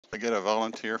I get a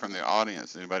volunteer from the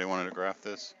audience. Anybody wanted to graph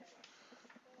this?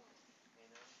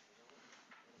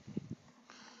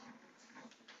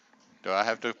 Do I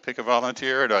have to pick a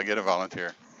volunteer or do I get a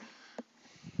volunteer?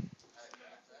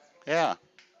 Yeah.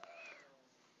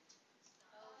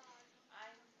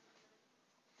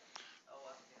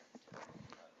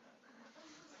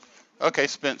 Okay,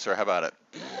 Spencer, how about it?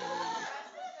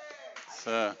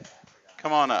 So,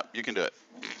 come on up. You can do it.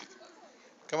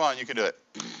 Come on, you can do it.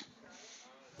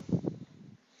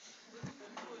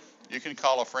 You can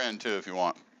call a friend too if you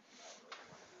want.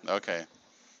 Okay.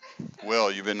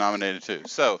 Will, you've been nominated too.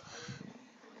 So,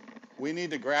 we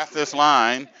need to graph this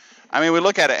line. I mean, we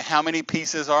look at it. How many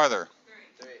pieces are there?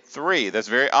 Three. That's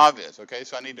very obvious. Okay,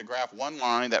 so I need to graph one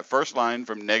line, that first line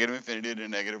from negative infinity to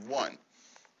negative 1.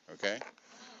 Okay?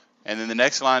 And then the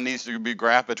next line needs to be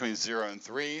graphed between 0 and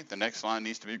 3. The next line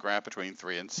needs to be graphed between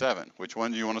 3 and 7. Which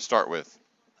one do you want to start with?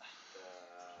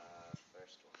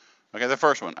 Okay, the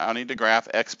first one. I need to graph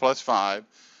x plus 5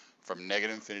 from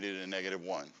negative infinity to negative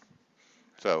 1.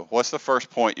 So what's the first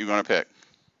point you're going to pick?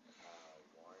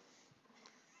 1.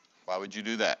 Why would you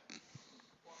do that?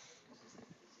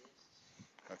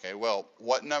 Okay, well,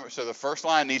 what number? So the first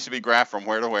line needs to be graphed from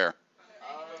where to where?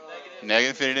 Negative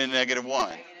infinity to negative 1.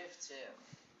 -2.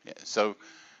 Yeah, so,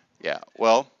 yeah,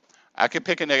 well, I could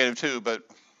pick a negative 2, but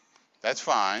that's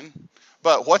fine.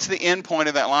 But what's the end point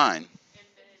of that line?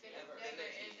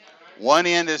 One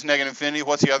end is negative infinity.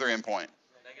 What's the other end point?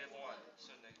 -1.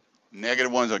 So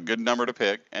Negative 1 is a good number to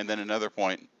pick, and then another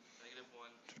point -1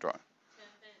 to draw.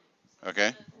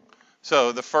 Okay?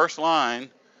 So the first line,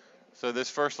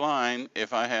 this first line,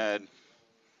 if I had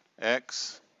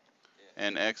x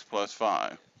and x plus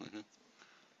 5.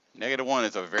 Negative 1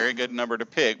 is a very good number to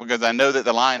pick because I know that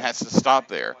the line has to stop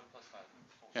there. 1 plus 5.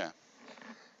 Yeah.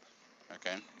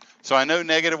 Okay. So I know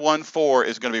negative 1, 4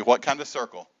 is going to be what kind of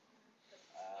circle?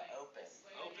 Open.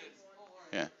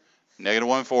 Yeah. Negative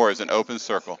 1, 4 is an open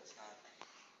circle.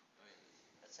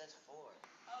 That says 4.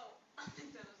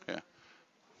 Yeah.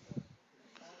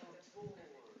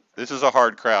 This is a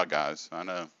hard crowd, guys. I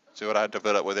know. See what I have to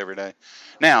put up with every day?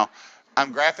 Now,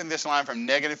 I'm graphing this line from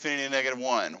negative infinity to negative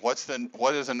 1.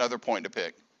 What is another point to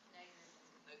pick?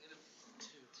 -2.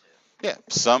 Yeah,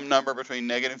 some number between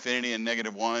negative infinity and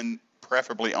negative 1,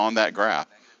 preferably on that graph.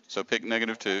 So pick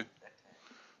negative 2.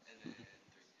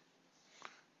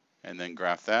 And then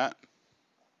graph that.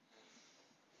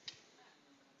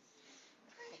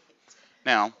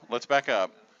 Now, let's back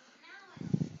up.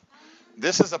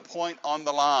 This is a point on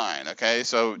the line, okay?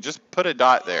 So just put a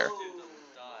dot there.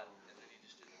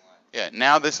 Yeah,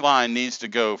 now this line needs to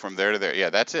go from there to there. Yeah,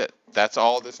 that's it. That's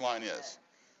all this line is.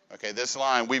 Okay, this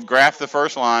line, we've graphed the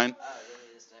first line.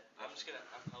 I'm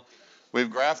helping. We've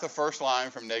graphed the first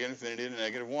line from negative infinity to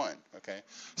negative 1, okay?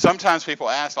 Sometimes people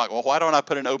ask, like, well, why don't I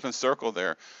put an open circle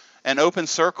there? An open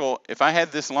circle, if I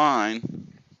had this line,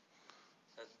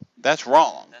 that's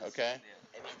wrong, okay?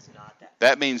 It means not that.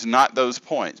 That means not those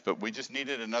points, but we just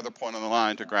needed another point on the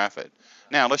line to graph it.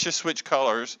 Now, let's just switch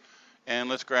colors, and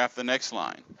let's graph the next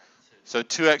line. So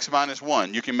 2x minus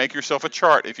 1. You can make yourself a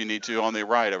chart if you need to on the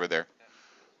right over there.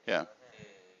 Yeah.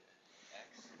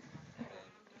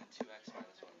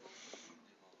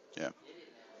 Yeah.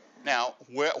 Now,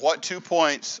 what 2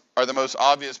 points are the most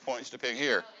obvious points to pick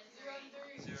here?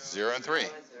 0 and 3.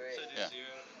 Yeah.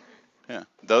 Yeah.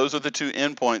 Those are the 2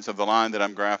 endpoints of the line that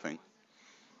I'm graphing.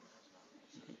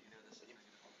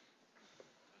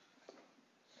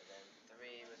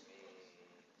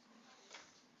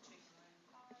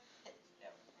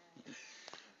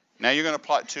 Now you're going to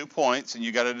plot 2 points, and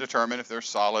you got to determine if they're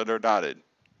solid or dotted.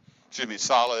 Excuse me,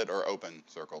 solid or open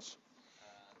circles.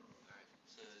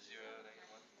 So 0,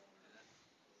 -1.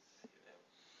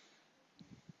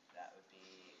 That would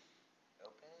be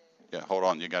open. Yeah, hold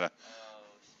on. You got to.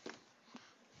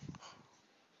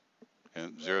 Yeah,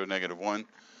 0, -1.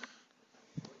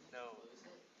 No.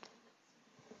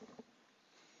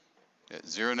 Yeah,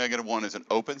 0, -1 is an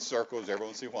open circle. Does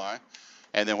everyone see why?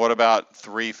 And then what about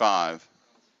 3, 5?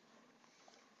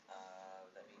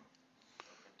 That'd be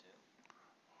open too.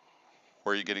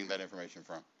 Where are you getting that information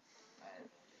from?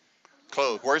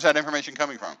 Close. Where's that information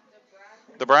coming from?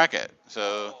 The bracket.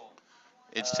 So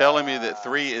it's telling me that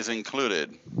 3 is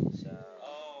included. So.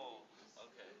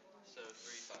 Okay. So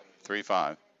 3, 5. 3,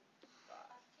 5.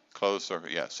 Closed circle.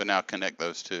 Yeah. So now connect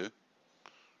those two.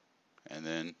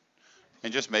 And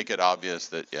just make it obvious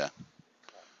that, yeah.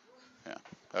 Yeah.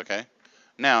 Okay.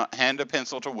 Now, hand a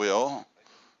pencil to Will.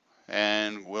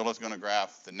 And Will is going to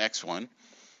graph the next one.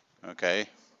 Okay.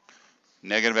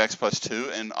 Negative x plus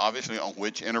 2. And obviously, on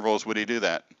which intervals would he do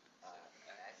that? X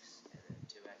and then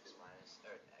 2x minus,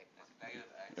 or negative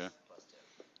x Yeah. plus 2.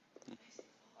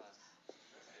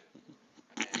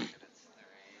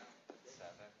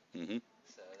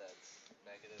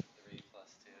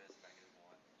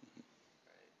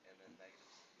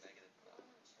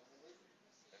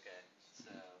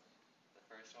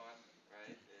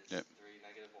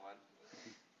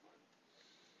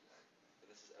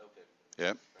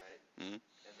 Yep. Right? Mhm. And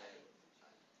then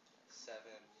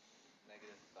 7,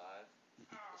 -5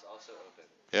 is also open.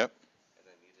 Yep. And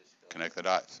then you just go Connect the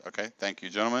dots. Okay. Thank you,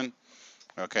 gentlemen.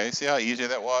 Okay. See how easy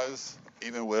that was?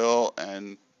 Even Will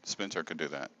and Spencer could do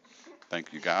that.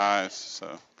 Thank you, guys.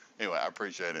 So anyway, I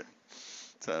appreciate it.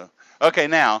 So okay,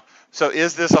 now, so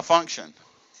is this a function?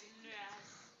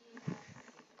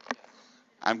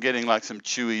 I'm getting like some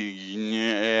chewy.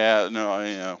 Yeah. No.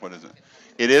 Yeah. What is it?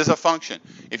 It is a function.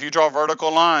 If you draw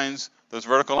vertical lines, those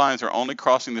vertical lines are only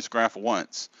crossing this graph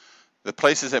once. The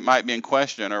places that might be in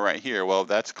question are right here. Well,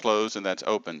 that's closed and that's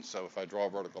open. So if I draw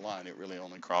a vertical line, it really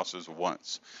only crosses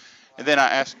once. And then I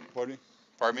ask, pardon me?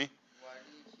 Why do you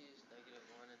choose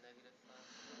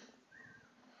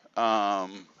 -1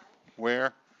 and -5?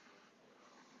 Where?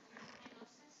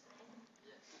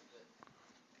 Yes, but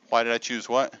Why did I choose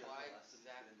what? why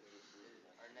exactly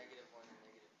are -1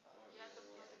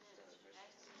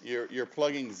 and You're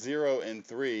plugging 0 and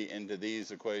 3 into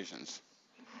these equations.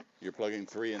 You're plugging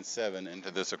 3 and 7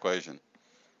 into this equation.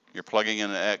 You're plugging in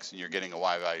an x and you're getting a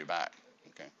y value back.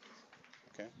 Okay.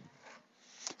 Okay.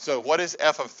 So what is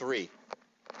f of 3?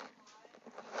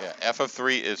 Yeah, f of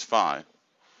 3 is 5.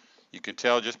 You can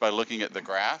tell just by looking at the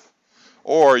graph,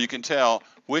 or you can tell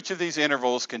which of these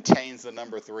intervals contains the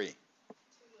number 3.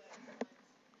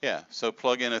 Yeah, so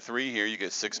plug in a 3 here, you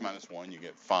get 6 minus 1, you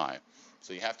get 5.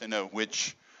 So you have to know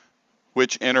which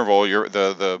interval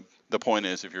the point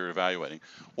is if you're evaluating.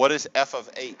 What is f of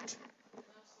 8?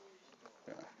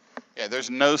 Yeah,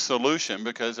 there's no solution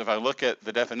because if I look at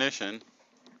the definition,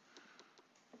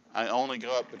 I only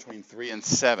go up between 3 and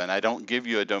 7. I don't give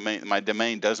you a domain. My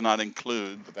domain does not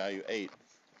include the value 8.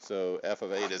 So f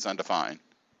of 8 is undefined.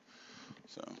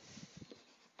 So,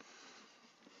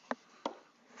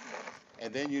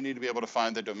 and then you need to be able to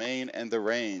find the domain and the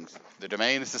range. The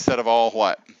domain is the set of all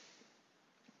what?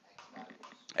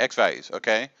 X values,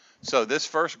 okay? So this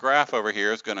first graph over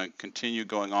here is going to continue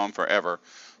going on forever.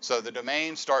 So the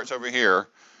domain starts over here.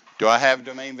 Do I have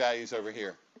domain values over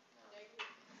here?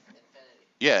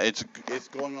 Yeah, it's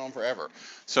going on forever.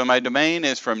 So my domain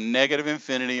is from negative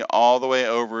infinity all the way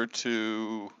over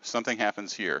to something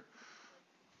happens here.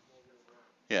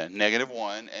 Yeah,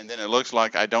 -1, and then it looks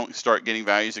like I don't start getting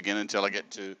values again until I get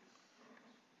to,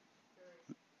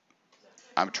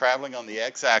 I'm traveling on the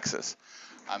x-axis.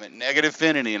 I'm at negative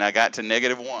infinity and I got to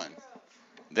 -1.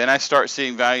 Then I start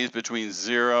seeing values between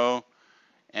 0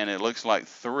 and it looks like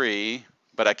 3,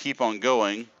 but I keep on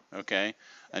going, okay,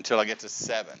 until I get to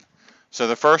 7. So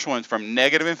the first one's from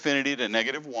negative infinity to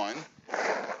 -1.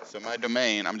 So my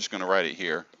domain, I'm just going to write it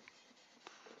here.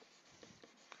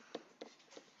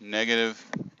 Negative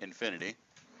infinity.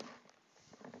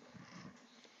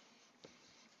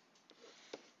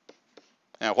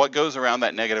 Now, what goes around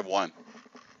that -1?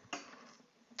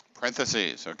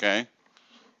 Parentheses, okay?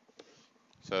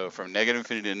 So from negative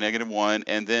infinity to -1,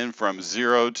 and then from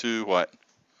 0 to what?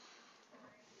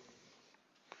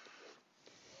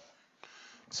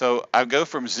 So I go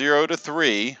from 0 to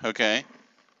 3, okay?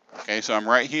 Okay, so I'm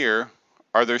right here.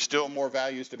 Are there still more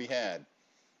values to be had?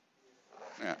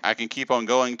 Yeah, I can keep on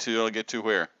going till I get to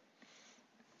where?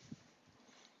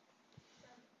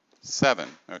 7,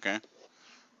 okay?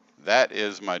 That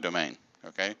is my domain,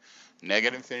 okay?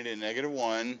 Negative infinity to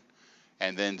 -1,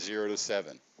 and then 0 to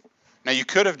 7. Now you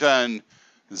could have done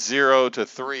 0 to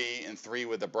 3 and 3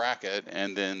 with a bracket,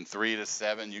 and then 3 to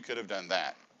 7. You could have done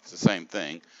that. It's the same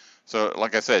thing. So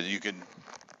like I said, you could,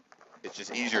 it's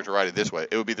just easier to write it this way.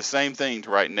 It would be the same thing to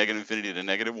write negative infinity to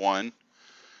 -1,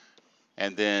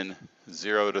 and then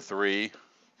 0 to 3,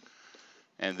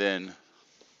 and then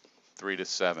 3 to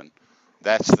 7.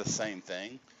 That's the same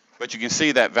thing. But you can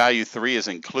see that value 3 is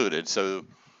included. So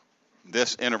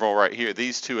this interval right here,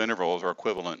 these two intervals are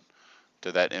equivalent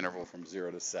to that interval from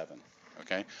 0 to 7.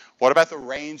 Okay. What about the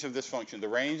range of this function? The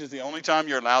range is the only time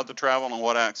you're allowed to travel on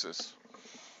what axis?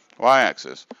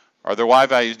 Y-axis. Are there y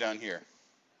values down here?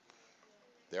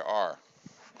 There are.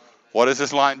 What does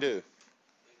this line do?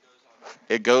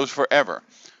 It goes forever.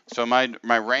 So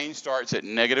my range starts at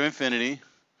negative infinity.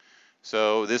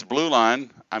 So this blue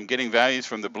line, I'm getting values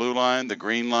from the blue line, the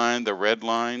green line, the red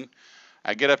line.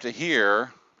 I get up to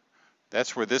here.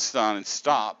 That's where this line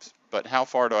stops. But how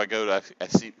far do I go to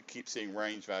keep seeing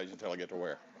range values until I get to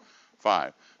where?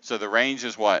 5. So the range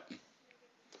is what?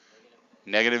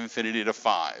 Negative infinity to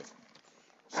 5.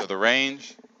 So the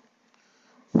range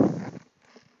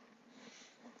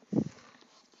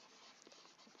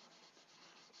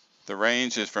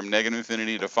is from negative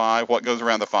infinity to 5. What goes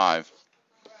around the 5?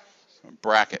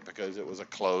 Bracket, because it was a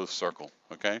closed circle.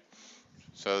 Okay.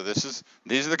 So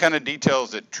these are the kind of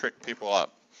details that trick people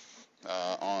up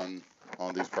on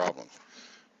these problems.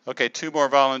 Okay, 2 more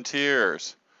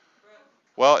volunteers.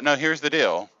 Well, no, here's the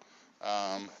deal.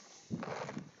 Um,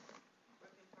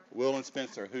 Will and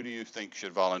Spencer, who do you think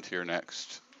should volunteer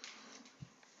next?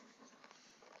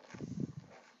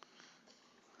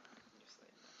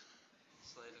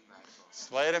 Slade and Maxwell.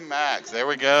 Slade and Max. There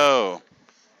we go.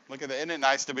 Look at that. Isn't it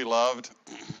nice to be loved?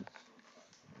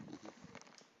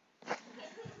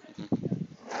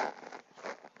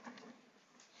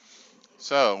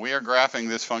 So we are graphing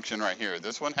this function right here.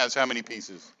 This one has how many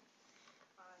pieces?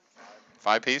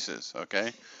 5 pieces.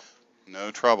 Okay.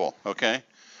 No trouble. Okay.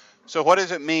 So what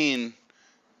does it mean?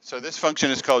 So this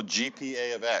function is called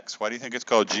GPA of x. Why do you think it's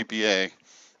called GPA?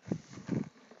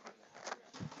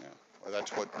 Well,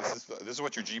 that's what this is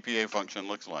what your GPA function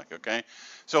looks like. Okay.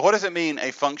 So what does it mean?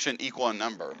 A function equal a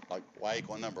number, like y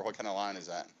equal a number. What kind of line is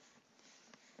that?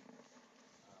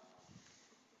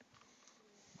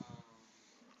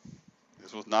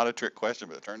 This was not a trick question,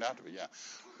 but it turned out to be. Yeah.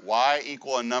 Y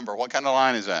equal a number. What kind of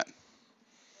line is that?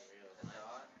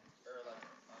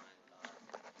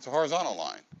 It's a horizontal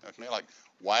line. Okay, like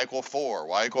y equal 4,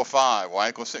 y equal 5, y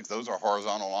equal 6. Those are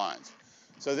horizontal lines.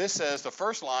 So this says the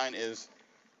first line is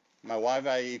my y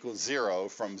value equals 0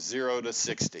 from 0 to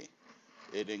 60.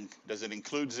 Does it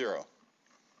include 0?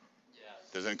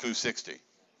 Yes. Does it include 60?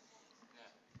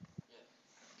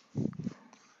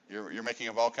 Yes. You're making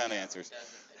up all kind of answers. It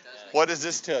doesn't. What does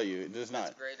this tell you? It does It's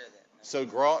not. greater than. So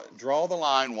draw the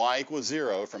line y equals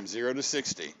 0 from 0 to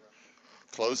 60.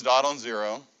 Close dot on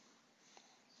 0.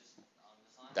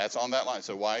 That's on that line.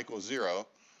 So y equals 0.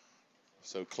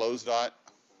 So close dot.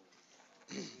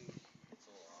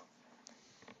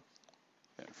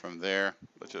 From there,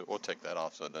 we'll take that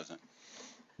off so it doesn't.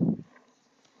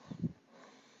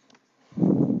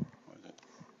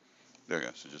 There we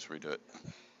go. So just redo it.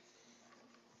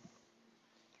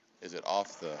 Is it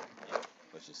off the?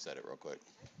 Let's just set it real quick.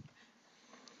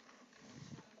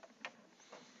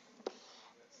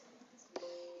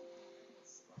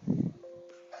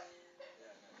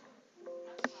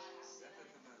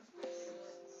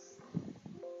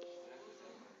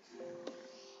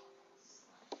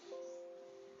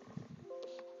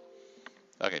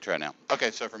 Okay, try it now. Okay,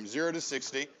 so from 0 to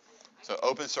 60, so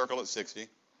open circle at 60.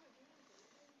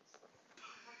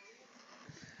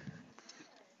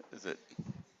 Is it?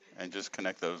 And just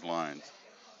connect those lines.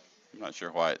 I'm not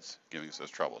sure why it's giving us those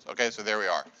troubles. Okay, so there we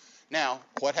are. Now,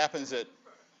 what happens at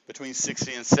between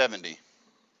 60 and 70?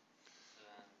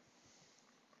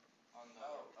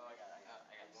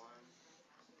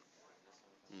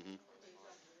 Mm-hmm.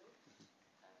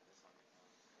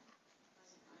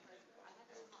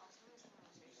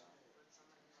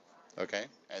 Okay,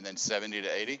 and then 70 to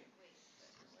 80?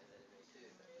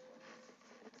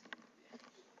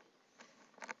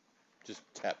 Just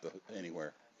tap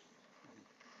anywhere.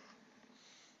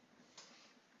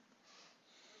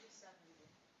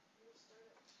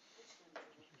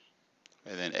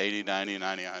 And then 80, 90,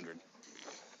 90, 100.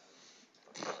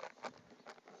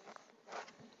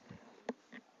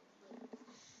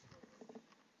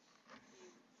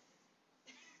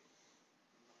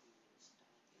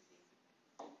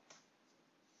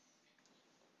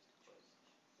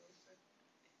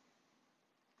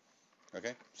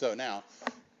 Okay, so now,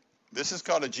 this is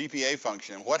called a GPA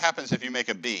function. What happens if you make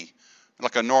a B,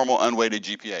 like a normal unweighted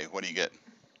GPA? What do you get?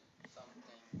 Something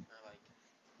or like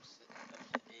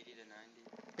 80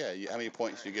 to 90. Yeah, how many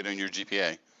points do you get on your GPA?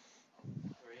 3.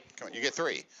 Come on, you get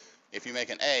 3. If you make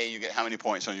an A, you get how many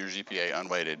points on your GPA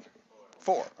unweighted?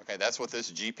 4. Okay, that's what this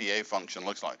GPA function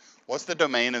looks like. What's the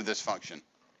domain of this function?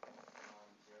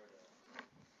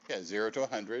 Yeah, 0 to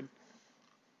 100.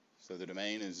 So the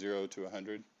domain is 0 to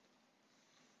 100.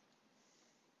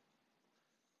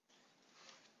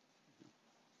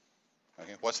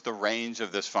 Okay, what's the range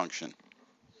of this function?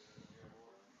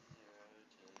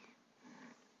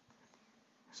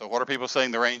 So what are people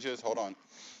saying the range is? Hold on.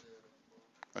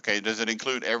 Okay, does it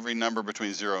include every number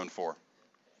between 0 and 4?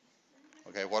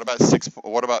 Okay, what about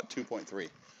 2.3?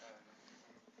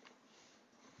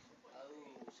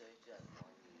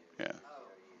 Yeah.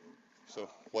 So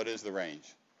what is the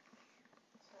range?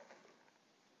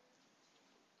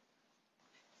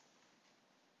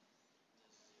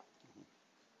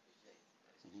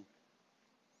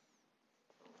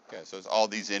 Okay, so it's all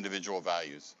these individual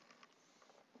values.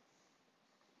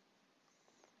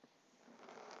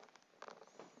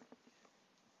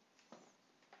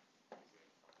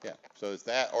 Yeah, so it's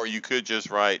that, or you could just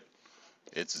write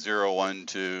it's 0, 1,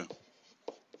 2,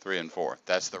 3, and 4.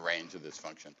 That's the range of this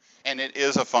function. And it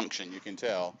is a function, you can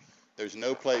tell. There's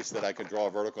no place that I could draw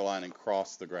a vertical line and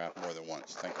cross the graph more than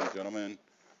once. Thank you, gentlemen.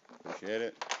 Appreciate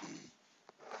it.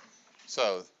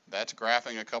 So that's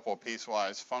graphing a couple of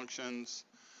piecewise functions.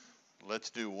 Let's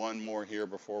do one more here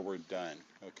before we're done,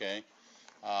 okay?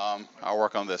 I'll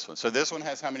work on this one. So this one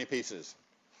has how many pieces?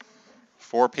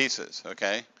 4 pieces,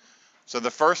 okay? So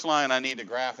the first line I need to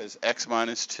graph is x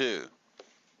minus 2.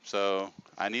 So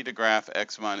I need to graph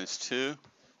x minus 2.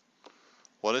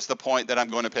 What is the point that I'm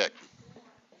going to pick?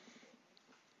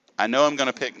 I know I'm going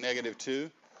to pick negative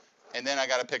 2, and then I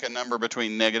got to pick a number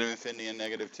between negative infinity and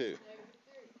negative 2.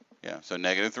 Yeah, so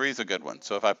negative 3 is a good one.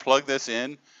 So if I plug this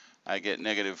in, I get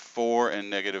negative 4 and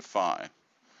negative 5.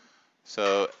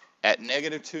 So at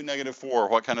negative 2, negative 4,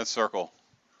 what kind of circle?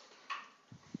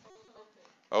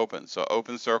 Open. So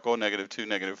open circle, negative 2,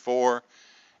 negative 4,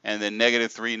 and then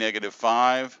negative 3, negative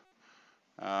 5.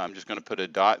 I'm just going to put a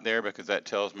dot there because that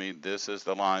tells me this is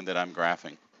the line that I'm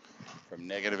graphing from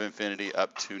negative infinity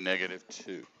up to negative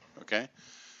 2. Okay?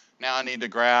 Now I need to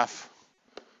graph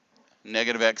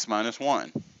negative x minus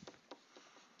 1.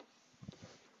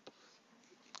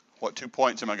 What 2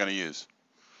 points am I going to use?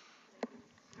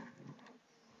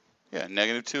 Yeah,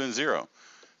 negative 2 and 0.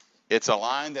 It's a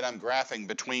line that I'm graphing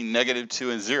between negative 2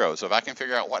 and 0. So if I can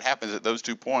figure out what happens at those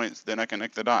 2 points, then I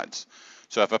connect the dots.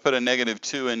 So if I put a negative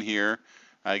 2 in here,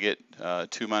 I get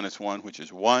 2 minus 1, which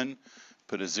is 1.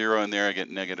 Put a 0 in there, I get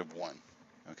negative 1.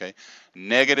 Okay?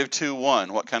 Negative 2,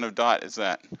 1. What kind of dot is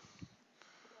that?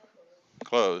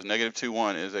 Closed. Negative 2,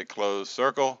 1 is a closed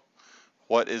circle.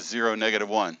 What is 0, negative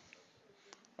 1?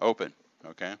 Open.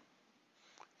 Okay?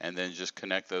 And then just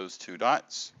connect those 2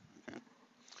 dots. Okay?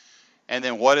 And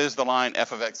then what is the line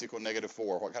f of x equal negative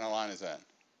 4? What kind of line is that?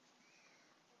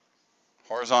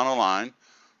 Horizontal line.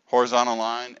 Horizontal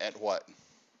line at what?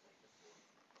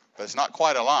 But it's not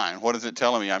quite a line. What is it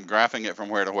telling me? I'm graphing it from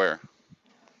where to where?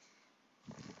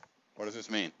 What does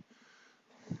this mean?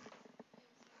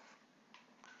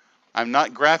 I'm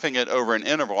not graphing it over an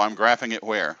interval. I'm graphing it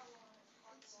where?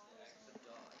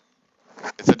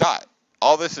 It's a dot.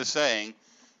 All this is saying,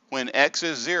 when x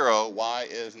is 0, y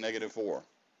is negative 4.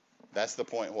 That's the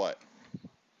point what?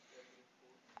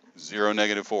 0,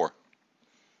 negative 4.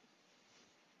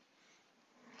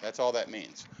 That's all that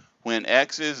means. When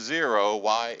x is 0,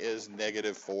 y is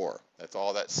negative 4. That's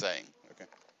all that's saying. Okay.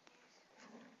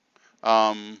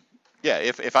 Yeah,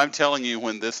 if I'm telling you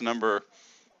when this number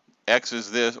x is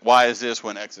this, y is this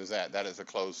when x is that is a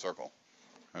closed circle.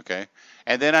 Okay.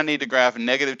 And then I need to graph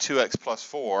negative 2x plus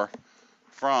 4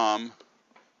 from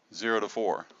 0 to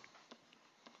 4.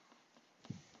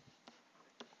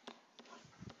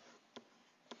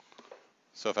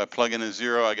 So if I plug in a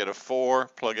 0, I get a 4.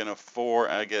 Plug in a 4,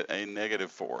 I get a negative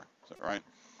 4. Is that right?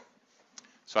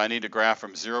 So I need to graph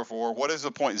from 0, 4. What is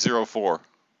the point 0, 4?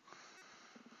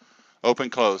 Open,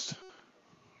 closed.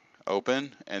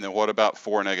 Open. And then what about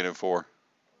 4, negative 4?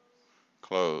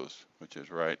 Closed, which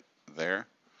is right there.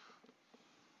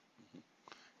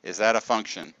 Is that a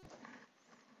function?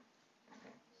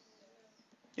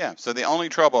 Yeah, so the only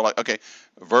trouble, like, okay,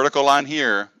 vertical line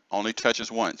here only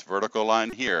touches once. Vertical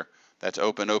line here, that's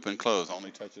open, open, close,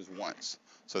 only touches once.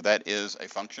 So that is a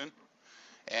function.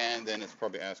 And then it's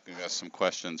probably asking us some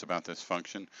questions about this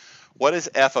function. What is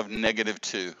f of negative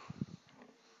 2?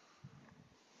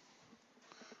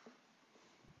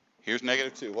 Here's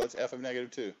negative 2. What's f of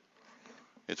negative 2?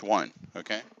 It's 1,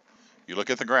 okay? You look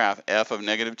at the graph, f of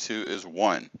negative 2 is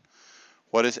 1.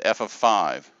 What is f of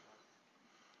 5?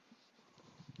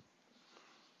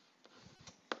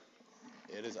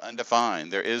 It is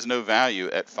undefined. There is no value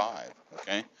at 5,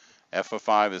 okay? F of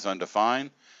 5 is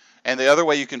undefined. And the other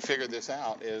way you can figure this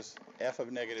out is f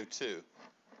of negative 2.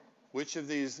 Which of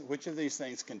these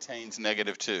things contains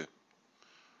negative 2?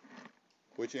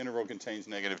 Which interval contains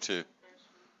negative 2?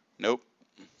 Nope.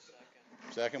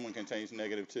 Second one contains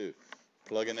negative 2.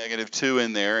 Plug a negative 2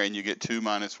 in there and you get 2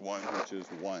 minus 1, which is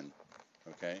 1,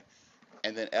 okay?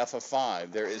 And then f of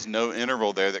 5, there is no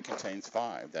interval there that contains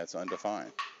 5. That's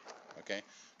undefined. Okay.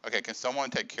 Okay, can someone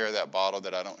take care of that bottle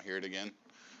that I don't hear it again?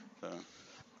 So,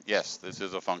 yes, this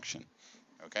is a function.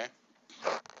 Okay.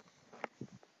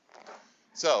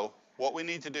 So what we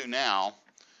need to do now,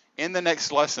 in the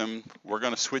next lesson, we're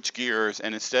going to switch gears,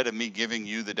 and instead of me giving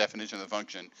you the definition of the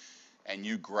function and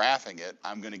you graphing it,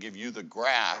 I'm going to give you the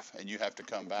graph, and you have to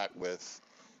come back with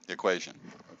the equation.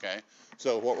 Okay.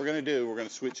 So what we're going to do, we're going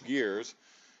to switch gears,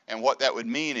 and what that would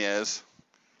mean is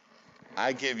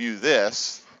I give you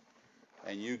this,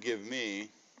 and you give me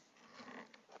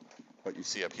what you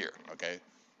see up here, okay?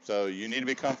 So you need to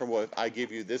be comfortable with I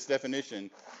give you this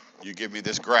definition, you give me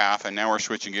this graph, and now we're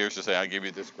switching gears to say I give you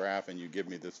this graph and you give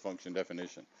me this function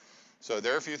definition. So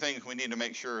there are a few things we need to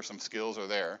make sure some skills are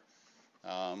there.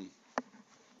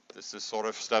 This is sort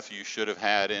of stuff you should have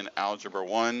had in Algebra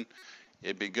 1.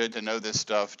 It'd be good to know this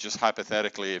stuff just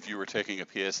hypothetically if you were taking a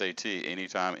PSAT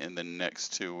anytime in the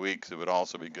next 2 weeks. It would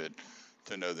also be good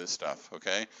to know this stuff,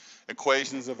 okay?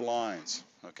 Equations of lines,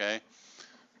 okay?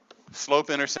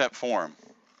 Slope-intercept form.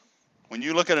 When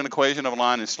you look at an equation of a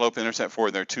line in slope-intercept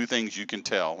form, there are two things you can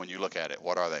tell when you look at it.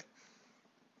 What are they?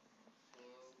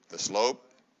 The slope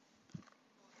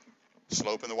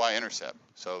and the y-intercept.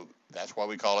 So that's why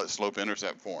we call it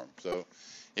slope-intercept form. So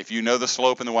if you know the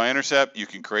slope and the y-intercept, you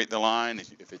can create the line.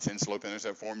 If it's in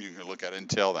slope-intercept form, you can look at it and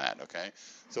tell that, okay?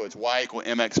 So it's y equal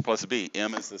mx plus b.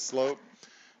 M is the slope,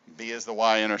 b is the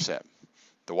y-intercept.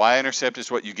 The y-intercept is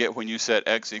what you get when you set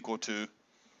x equal to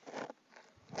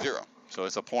 0. So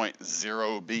it's a point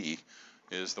 0b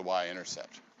is the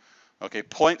y-intercept. Okay,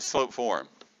 point slope form.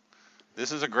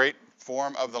 This is a great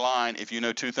form of the line if you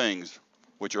know two things,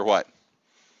 which are what?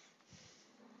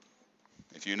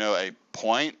 If you know a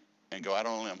point and go out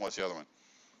on a limb, what's the other one?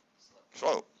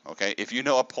 Slope. Okay, if you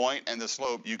know a point and the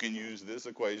slope, you can use this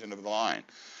equation of the line.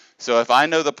 So if I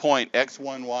know the point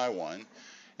x1, y1,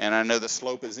 and I know the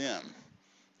slope is m,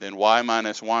 then y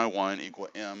minus y1 equal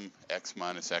mx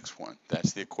minus x1.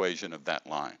 That's the equation of that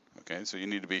line. Okay, so you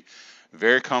need to be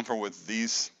very comfortable with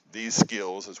these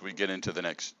skills as we get into the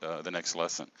next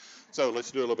lesson. So let's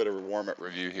do a little bit of a warm-up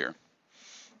review here.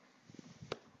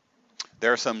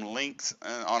 There are some links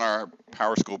on our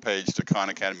Power School page to Khan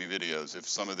Academy videos. If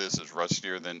some of this is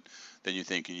rustier than you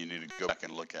think, and you need to go back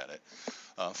and look at it.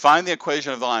 Find the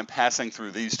equation of the line passing through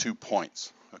these 2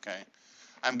 points. Okay,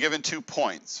 I'm given 2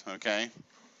 points. Okay,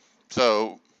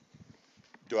 so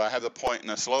do I have the point and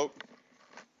the slope?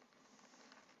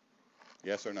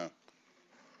 Yes or no?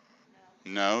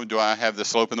 No. Do I have the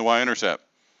slope and the y-intercept?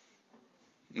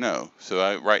 No.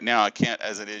 So right now I can't,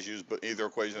 as it is, use either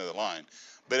equation of the line.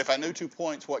 But if I know 2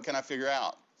 points, what can I figure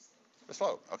out? The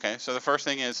slope. Okay, so the first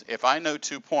thing is, if I know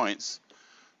 2 points,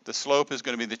 the slope is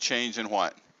going to be the change in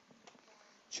what?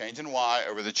 Change in y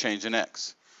over the change in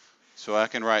x. So I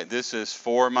can write this as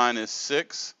 4 minus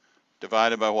 6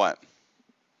 divided by what?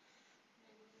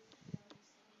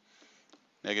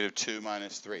 Negative 2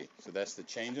 minus 3. So that's the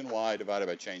change in y divided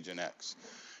by change in x.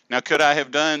 Now, could I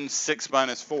have done 6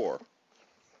 minus 4?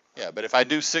 Yeah, but if I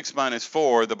do 6 minus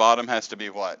 4, the bottom has to be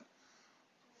what?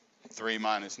 3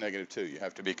 minus negative 2. You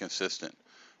have to be consistent.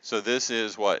 So this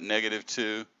is what? Negative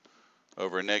 2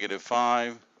 over negative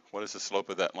 5. What is the slope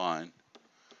of that line?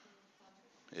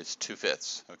 It's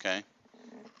 2/5, okay?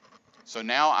 So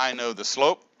now I know the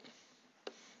slope.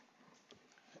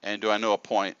 And do I know a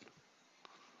point?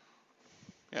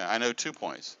 Yeah, I know 2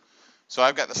 points. So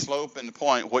I've got the slope and the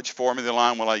point. Which form of the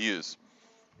line will I use?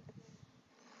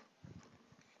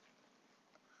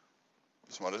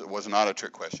 So it was not a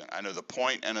trick question. I know the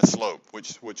point and a slope.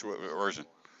 Which version?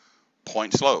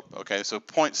 Point slope. Okay, so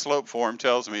point slope form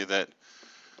tells me that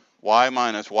y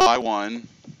minus y1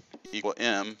 equal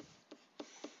m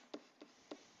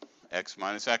x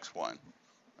minus x1.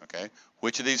 Okay,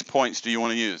 which of these points do you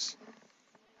want to use?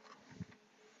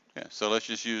 Yeah, so let's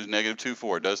just use negative 2,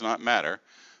 4. It does not matter.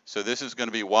 So this is going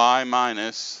to be y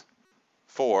minus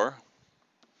 4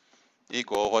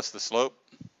 equal, what's the slope?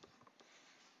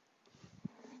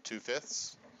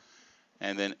 2/5.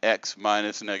 And then x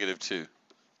minus negative 2.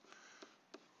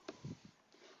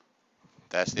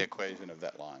 That's the equation of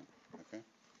that line. Okay.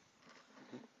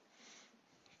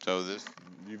 So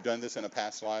you've done this in a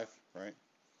past life, right?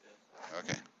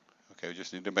 Okay. Okay. We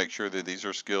just need to make sure that these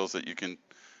are skills that you can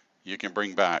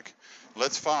bring back.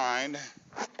 Let's find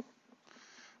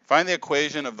the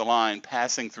equation of the line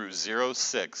passing through 0,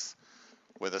 6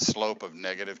 with a slope of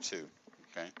negative 2.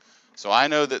 Okay. So I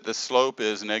know that the slope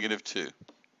is negative 2.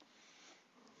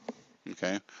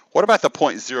 Okay. What about the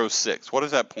point 0, 6? What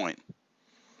is that point?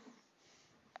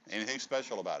 Anything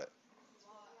special about it?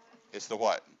 It's the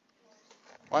what?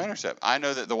 Y-intercept. I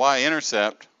know that the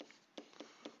y-intercept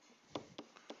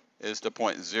is the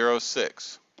point 0,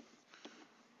 6.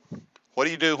 What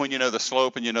do you do when you know the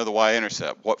slope and you know the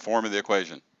y-intercept? What form of the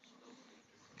equation?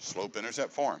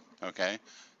 Slope-intercept form. Okay.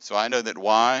 So I know that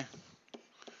y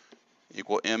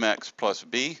equal mx plus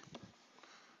b.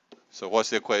 So what's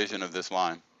the equation of this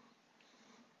line?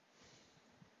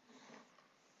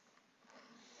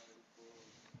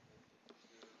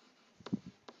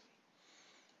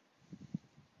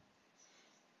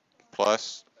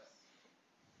 Plus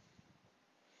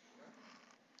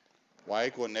y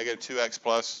equal negative 2x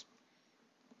plus.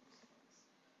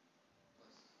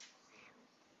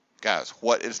 Guys,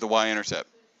 what is the y-intercept?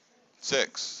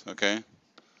 6, okay?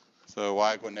 So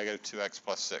y equal negative 2x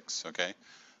plus 6, okay?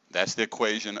 That's the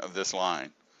equation of this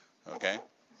line, okay?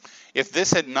 If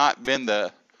this had not been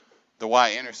the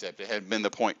y-intercept, it had been the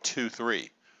point 2,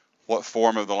 3, what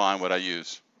form of the line would I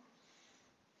use?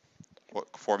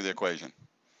 What form of the equation?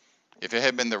 If it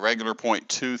had been the regular point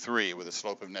 2, 3 with a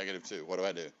slope of -2, what do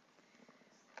I do?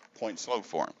 Point slope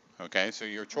form. Okay, so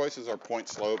your choices are point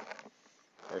slope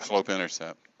or slope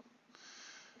intercept.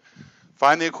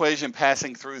 Find the equation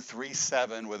passing through 3,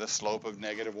 7 with a slope of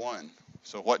 -1.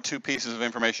 So what two pieces of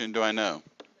information do I know?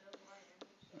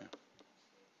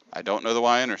 I don't know the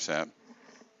y-intercept.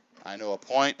 I know a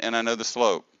point and I know the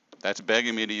slope. That's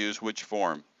begging me to use which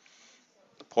form?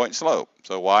 Point slope.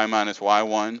 So y minus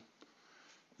y1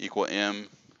 equal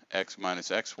mx minus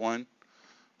x1.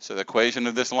 So the equation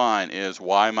of this line is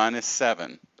y minus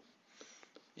 7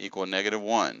 equal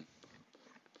 -1,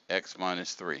 x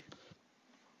minus 3.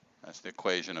 That's the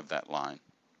equation of that line.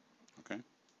 Okay.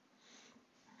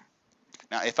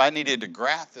 Now, if I needed to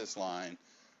graph this line,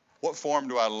 what form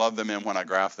do I love them in when I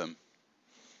graph them?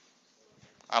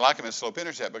 I like them in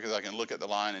slope-intercept because I can look at the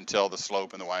line and tell the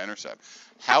slope and the y-intercept.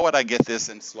 How would I get this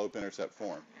in slope-intercept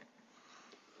form?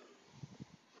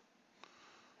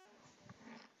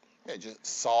 Yeah, just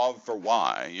solve for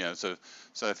y. You know, so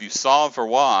if you solve for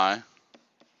y,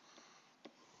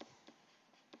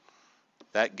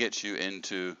 that gets you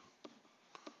into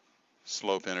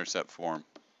slope-intercept form.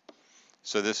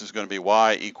 So this is going to be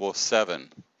y equals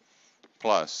 7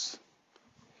 plus,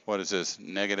 what is this,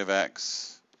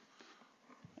 -x,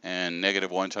 and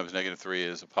 -1 times -3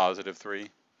 is a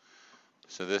 +3.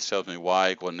 So this tells me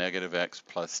y equal -x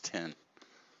plus 10.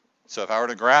 So if I were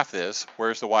to graph this,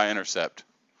 where's the y-intercept?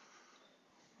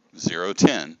 0,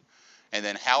 10. And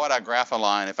then how would I graph a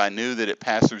line if I knew that it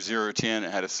passed through 0, 10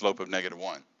 and had a slope of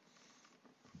 -1?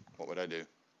 What would I do?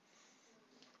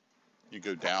 You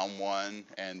go down 1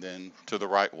 and then to the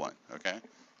right 1, okay?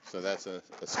 So that's a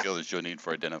skill that you'll need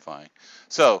for identifying.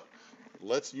 So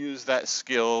let's use that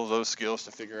skill, those skills,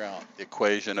 to figure out the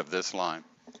equation of this line,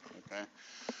 okay?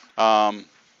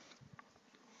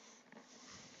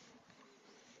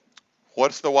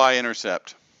 What's the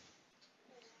y-intercept?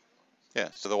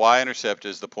 Yeah, so the y-intercept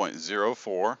is the point 0,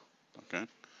 4, okay?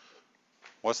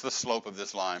 What's the slope of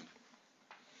this line?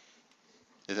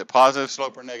 Is it positive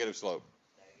slope or negative slope?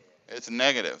 Negative. It's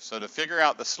negative. So to figure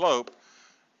out the slope,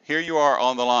 here you are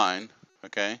on the line,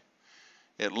 okay?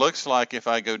 It looks like if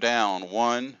I go down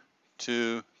 1,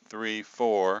 2, 3,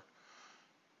 4,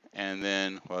 and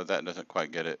then, well, that doesn't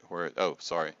quite get it where it, oh,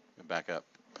 sorry, back up.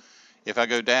 If I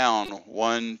go down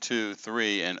 1, 2,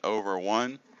 3, and over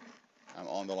 1, I'm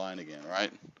on the line again,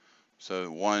 right? So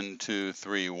 1, 2,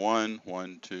 3, 1,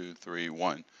 1, 2, 3,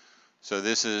 1. So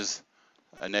this is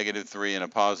a -3 and a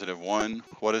 +1.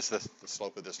 What is the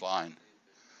slope of this line?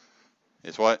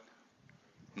 It's what?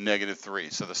 -3.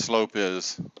 So the slope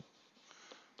is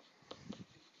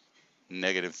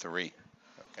 -3.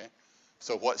 Okay.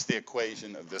 So what's the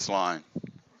equation of this line?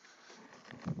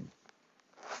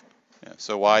 Yeah,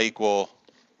 so y equal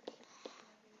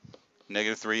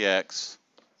 -3x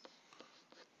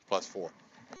plus 4.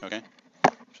 Okay.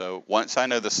 So once I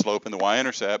know the slope and the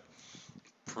y-intercept,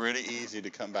 pretty easy to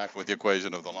come back with the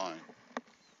equation of the line.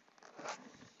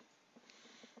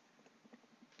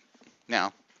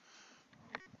 Now,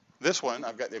 this one,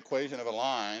 I've got the equation of a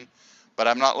line, but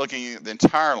I'm not looking at the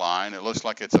entire line. It looks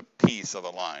like it's a piece of a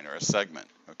line or a segment,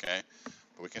 okay?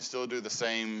 But we can still do the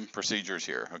same procedures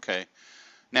here, okay?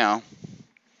 Now,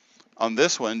 on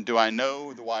this one, do I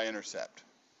know the y-intercept?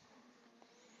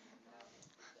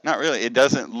 Not really. It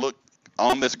doesn't look,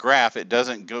 on this graph, it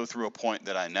doesn't go through a point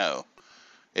that I know.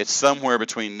 It's somewhere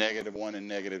between -1 and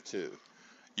 -2.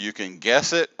 You can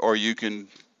guess it, or you can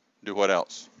do what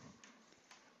else?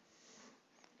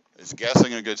 Is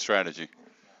guessing a good strategy?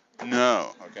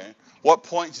 No, okay. What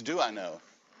points do I know?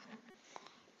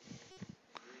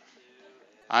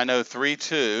 I know 3,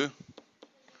 2,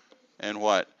 and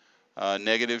what?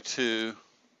 -2,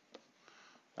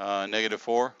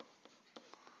 -4.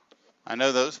 I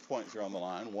know those points are on the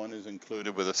line. One is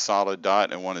included with a solid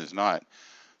dot and one is not.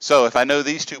 So if I know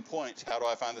these 2 points, how do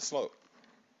I find the slope?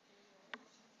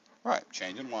 Right,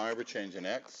 changing y over changing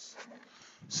x.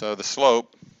 So the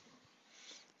slope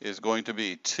is going to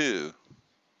be 2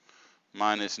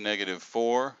 minus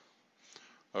 -4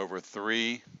 over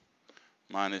 3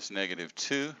 minus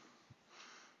 -2.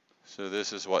 So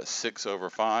this is what, 6 over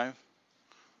 5.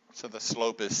 So the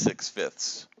slope is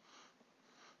 6/5.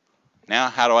 Now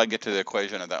how do I get to the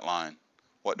equation of that line?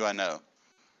 What do I know?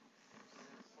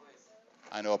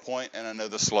 I know a point and I know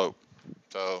the slope.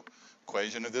 So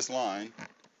equation of this line,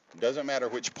 doesn't matter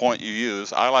which point you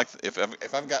use. I like, if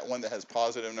I've got one that has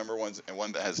positive number ones and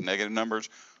one that has negative numbers,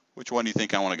 which one do you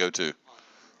think I want to go to?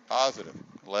 Positive,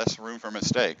 less room for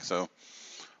mistake. So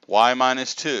y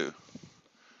minus 2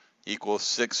 equals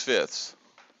 6/5.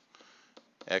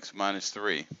 x minus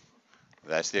 3.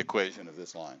 That's the equation of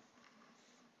this line.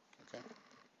 Okay.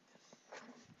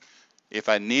 If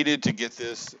I needed to get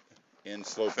this in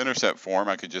slope-intercept form,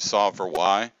 I could just solve for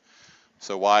y.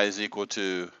 So y is equal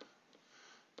to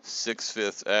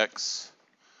 6/5 x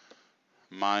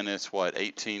minus what,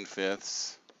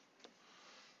 18/5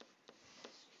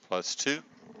 plus 2.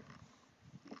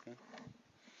 Okay.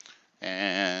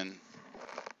 And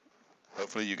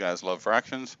hopefully you guys love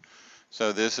fractions.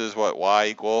 So this is what, y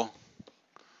equal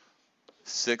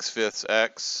 6/5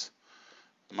 x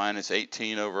minus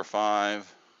 18 over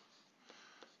 5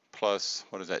 plus,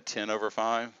 what is that, 10 over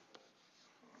 5?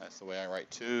 That's the way I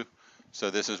write 2. So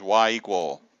this is y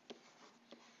equal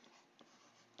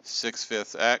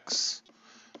 6/5 x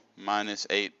minus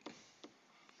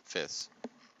 8/5.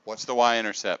 What's the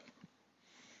y-intercept?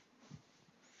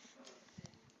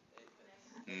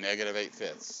 Negative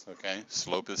 8/5. Okay.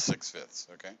 Slope is 6/5.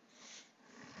 Okay.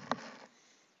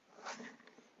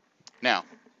 Now,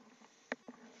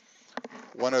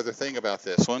 one other thing about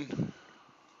this one.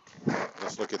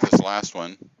 Let's look at this last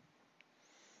one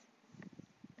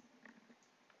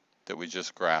that we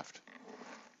just graphed.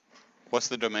 What's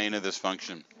the domain of this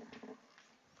function?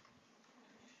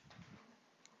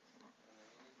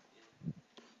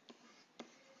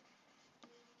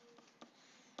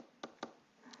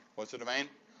 What's the domain?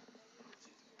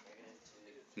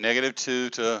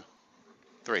 -2 to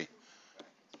 3.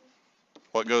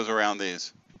 What goes around these?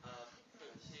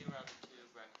 C around the 2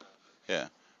 bracket up. Yeah.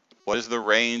 What is the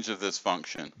range of this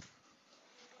function?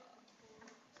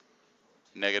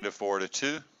 -4 to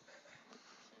 2.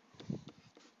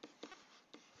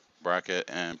 Bracket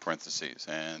and parentheses.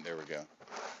 And there we go.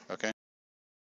 Okay.